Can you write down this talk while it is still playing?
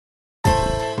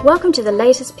Welcome to the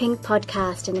latest Pink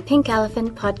podcast in the Pink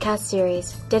Elephant podcast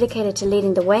series, dedicated to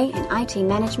leading the way in IT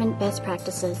management best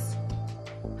practices.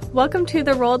 Welcome to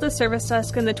The Role of the Service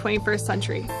Desk in the 21st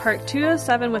Century, Part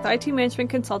 207 with IT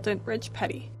management consultant Rich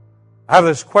Petti. I have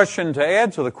this question to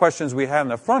add to the questions we had in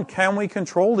the front. Can we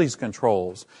control these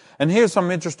controls? And here's some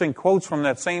interesting quotes from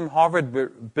that same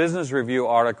Harvard Business Review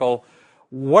article.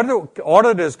 What do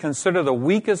auditors consider the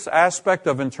weakest aspect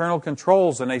of internal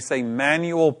controls? And they say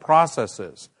manual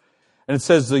processes. And it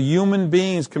says the human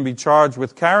beings can be charged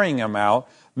with carrying them out,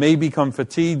 may become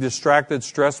fatigued, distracted,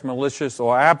 stressed, malicious,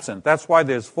 or absent. That's why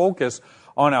there's focus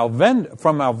on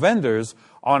from our vendors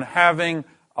on having,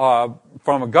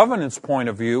 from a governance point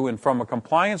of view and from a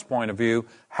compliance point of view,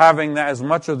 having that, as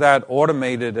much of that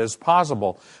automated as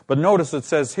possible. But notice it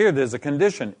says here there's a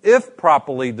condition. If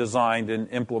properly designed and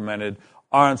implemented,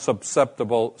 aren't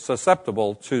susceptible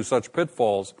to such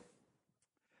pitfalls.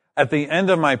 At the end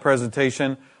of my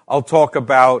presentation, I'll talk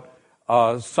about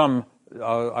some,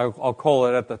 I'll call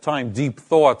it at the time, deep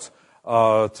thoughts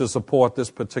to support this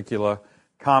particular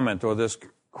comment or this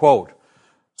quote.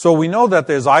 So we know that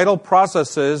there's idle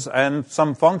processes and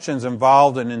some functions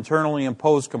involved in internally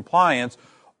imposed compliance.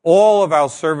 All of our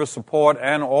service support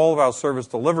and all of our service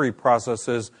delivery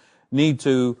processes need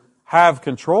to have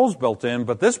controls built in,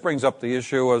 but this brings up the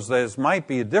issue as there might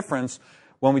be a difference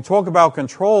when we talk about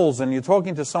controls and you're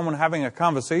talking to someone, having a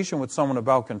conversation with someone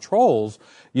about controls.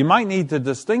 You might need to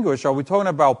distinguish, are we talking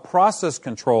about process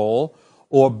control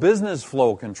or business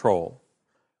flow control?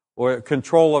 Or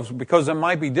control of, because it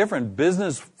might be different.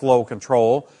 Business flow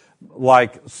control,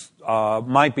 like,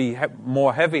 might be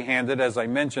more heavy-handed, as I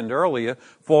mentioned earlier,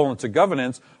 fall into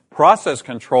governance. Process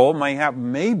control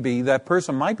maybe that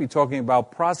person might be talking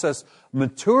about process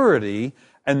maturity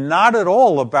and not at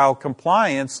all about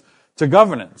compliance to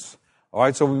governance. All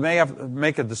right, so we may have to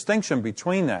make a distinction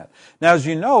between that. Now, as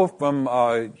you know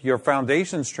from your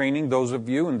foundations training, those of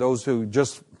you and those who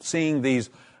just seeing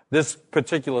this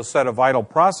particular set of idle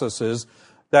processes,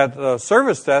 that the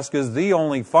service desk is the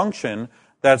only function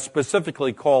that's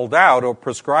specifically called out or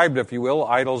prescribed, if you will.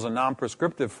 IDLE is a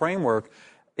non-prescriptive framework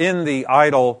in the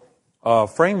IDLE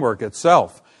framework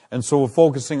itself. And so we're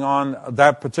focusing on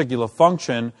that particular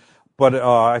function, but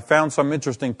I found some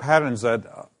interesting patterns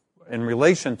that in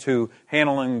relation to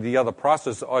handling the other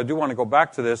process. I do want to go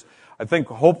back to this. I think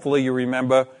hopefully you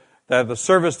remember that the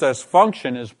service desk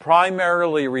function is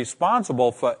primarily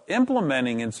responsible for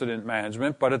implementing incident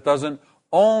management, but it doesn't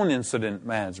own incident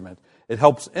management. It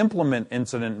helps implement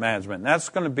incident management. And that's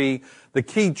going to be the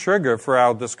key trigger for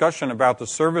our discussion about the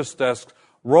service desk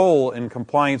role in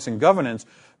compliance and governance,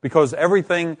 because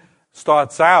everything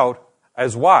starts out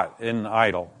as what in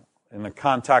IDLE? In the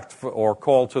contact or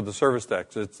call to the service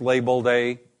desk. It's labeled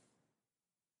a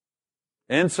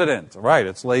incident. Right,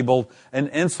 it's labeled an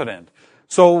incident.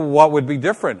 So what would be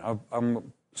different?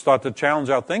 I'm start to challenge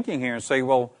our thinking here and say,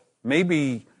 well,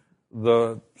 maybe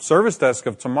the service desk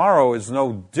of tomorrow is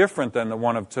no different than the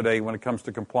one of today when it comes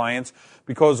to compliance,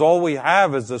 because all we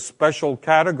have is a special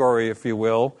category, if you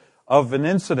will, of an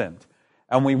incident.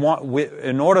 And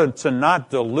in order to not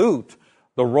dilute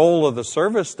the role of the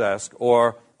service desk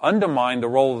or undermine the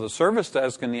role of the service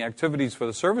desk and the activities for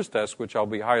the service desk, which I'll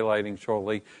be highlighting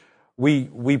shortly,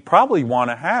 we probably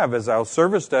want to have, as our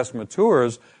service desk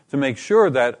matures, to make sure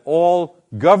that all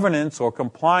governance or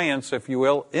compliance, if you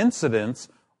will, incidents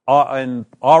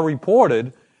are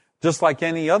reported just like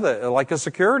any other, like a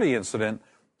security incident,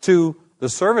 to the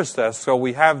service desk. So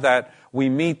we have that, we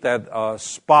meet that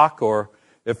Spock, or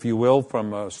if you will,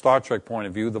 from a Star Trek point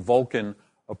of view, the Vulcan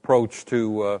approach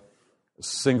to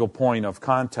single point of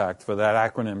contact for that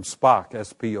acronym SPOC,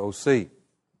 S-P-O-C.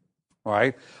 All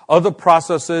right. Other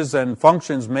processes and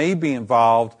functions may be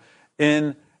involved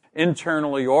in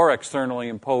internally or externally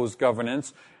imposed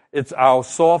governance. It's our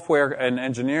software and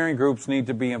engineering groups need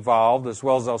to be involved, as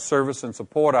well as our service and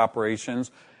support operations.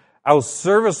 Our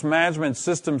service management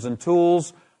systems and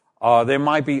tools, there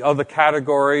might be other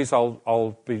categories.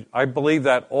 I believe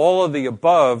that all of the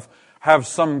above have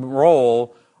some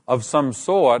role of some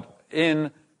sort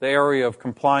in the area of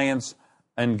compliance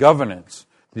and governance.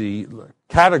 The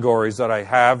categories that I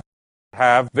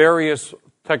have various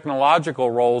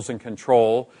technological roles in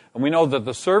control, and we know that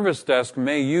the service desk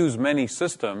may use many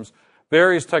systems.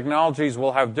 Various technologies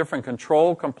will have different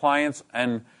control, compliance,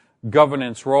 and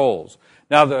governance roles.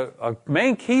 Now, the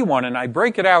main key one, and I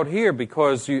break it out here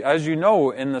because, as you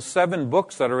know, in the 7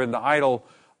 books that are in the IDLE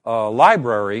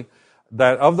library,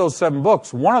 that of those 7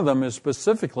 books, one of them is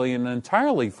specifically and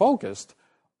entirely focused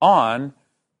on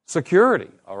security,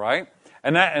 all right?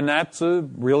 And that's a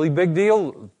really big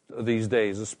deal these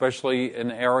days, especially in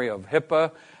the area of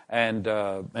HIPAA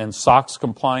and SOX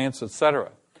compliance,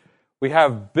 etc. We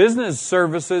have business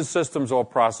services, systems, or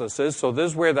processes. So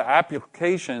this is where the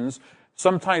applications,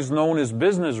 sometimes known as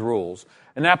business rules.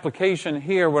 An application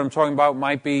here, what I'm talking about,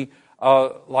 might be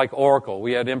like Oracle.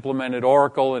 We had implemented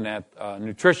Oracle in that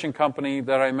nutrition company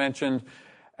that I mentioned,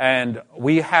 and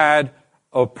we had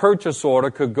a purchase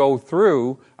order could go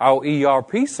through our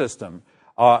ERP system.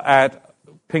 At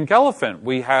Pink Elephant,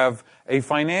 we have a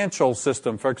financial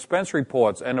system for expense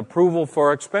reports, and approval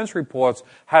for expense reports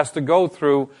has to go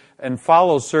through and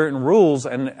follow certain rules,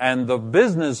 and the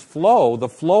business flow, the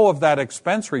flow of that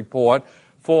expense report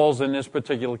falls in this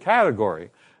particular category.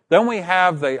 Then we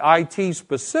have the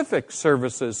IT-specific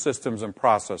services, systems, and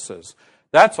processes.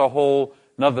 That's a whole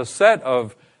another set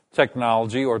of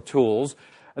technology or tools.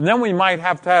 And then we might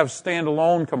have to have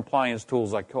standalone compliance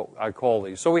tools, I call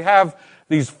these. So we have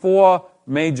these four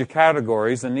major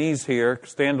categories, and these here,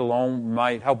 standalone,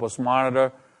 might help us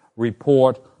monitor,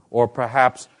 report, or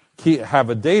perhaps have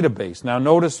a database. Now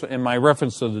notice in my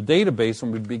reference to the database,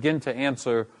 and we begin to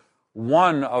answer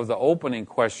one of the opening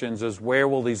questions is where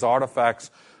will these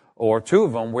artifacts, or two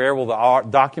of them, where will the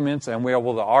documents and where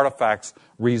will the artifacts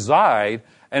reside?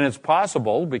 And it's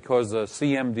possible, because the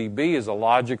CMDB is a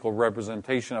logical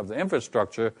representation of the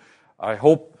infrastructure, I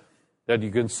hope that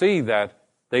you can see that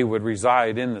they would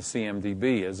reside in the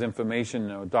CMDB as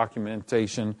information,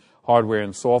 documentation, hardware,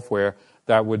 and software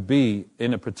that would be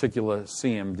in a particular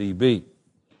CMDB.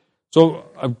 So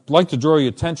I'd like to draw your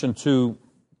attention to,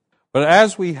 but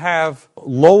as we have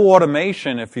low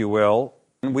automation, if you will,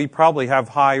 we probably have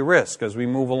high risk as we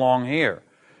move along here.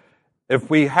 If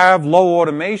we have low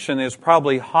automation, there's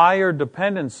probably higher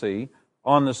dependency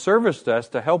on the service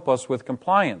desk to help us with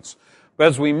compliance. But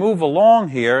as we move along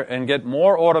here and get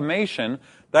more automation,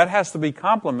 that has to be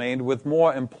complemented with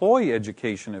more employee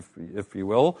education, if you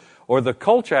will, or the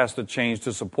culture has to change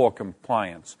to support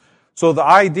compliance. So the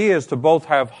idea is to both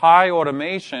have high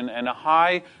automation and a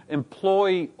high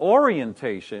employee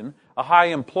orientation,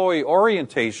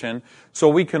 so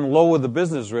we can lower the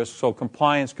business risk so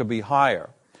compliance could be higher.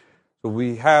 So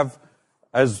we have,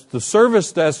 as the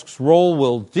service desk's role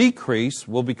will decrease,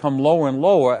 will become lower and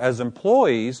lower as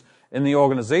employees in the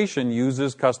organization,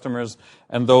 users, customers,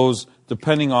 and those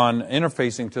depending on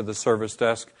interfacing to the service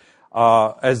desk,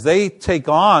 as they take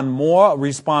on more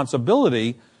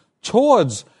responsibility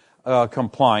towards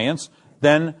compliance,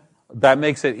 then that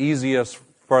makes it easier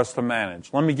for us to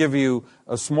manage. Let me give you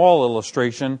a small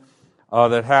illustration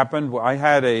that happened. I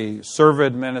had a server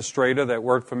administrator that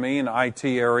worked for me in the IT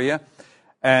area,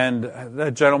 and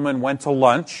that gentleman went to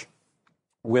lunch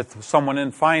with someone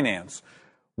in finance.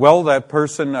 Well, that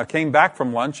person came back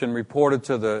from lunch and reported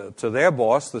to their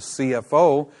boss, the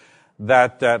CFO,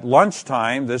 that at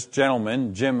lunchtime, this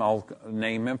gentleman, Jim, I'll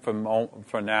name him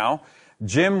for now,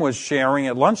 Jim was sharing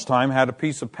at lunchtime, had a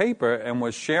piece of paper, and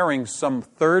was sharing some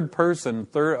third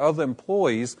other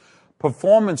employees'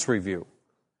 performance review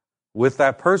with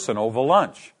that person over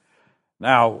lunch.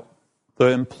 Now, the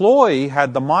employee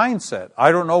had the mindset,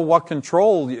 I don't know what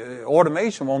control,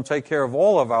 automation won't take care of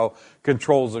all of our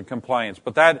controls and compliance,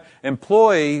 but that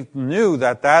employee knew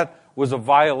that that was a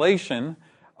violation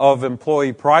of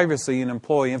employee privacy and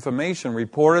employee information,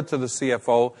 reported to the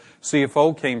CFO.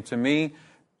 CFO came to me,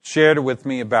 shared with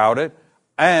me about it,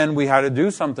 and we had to do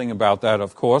something about that,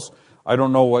 of course. I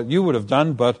don't know what you would have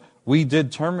done, but we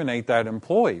did terminate that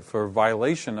employee for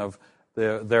violation of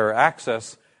their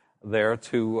access there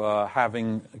to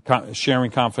sharing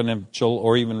confidential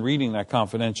or even reading that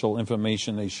confidential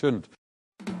information they shouldn't.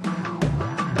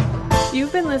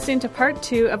 You've been listening to Part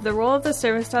 2 of The Role of the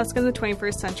Service Desk in the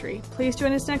 21st Century. Please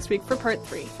join us next week for Part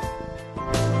 3.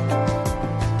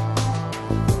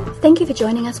 Thank you for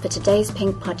joining us for today's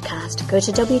Pink podcast. Go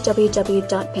to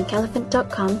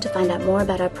www.pinkelephant.com to find out more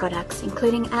about our products,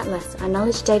 including Atlas, our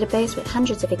knowledge database with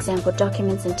hundreds of example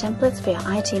documents and templates for your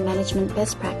IT management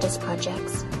best practice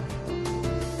projects.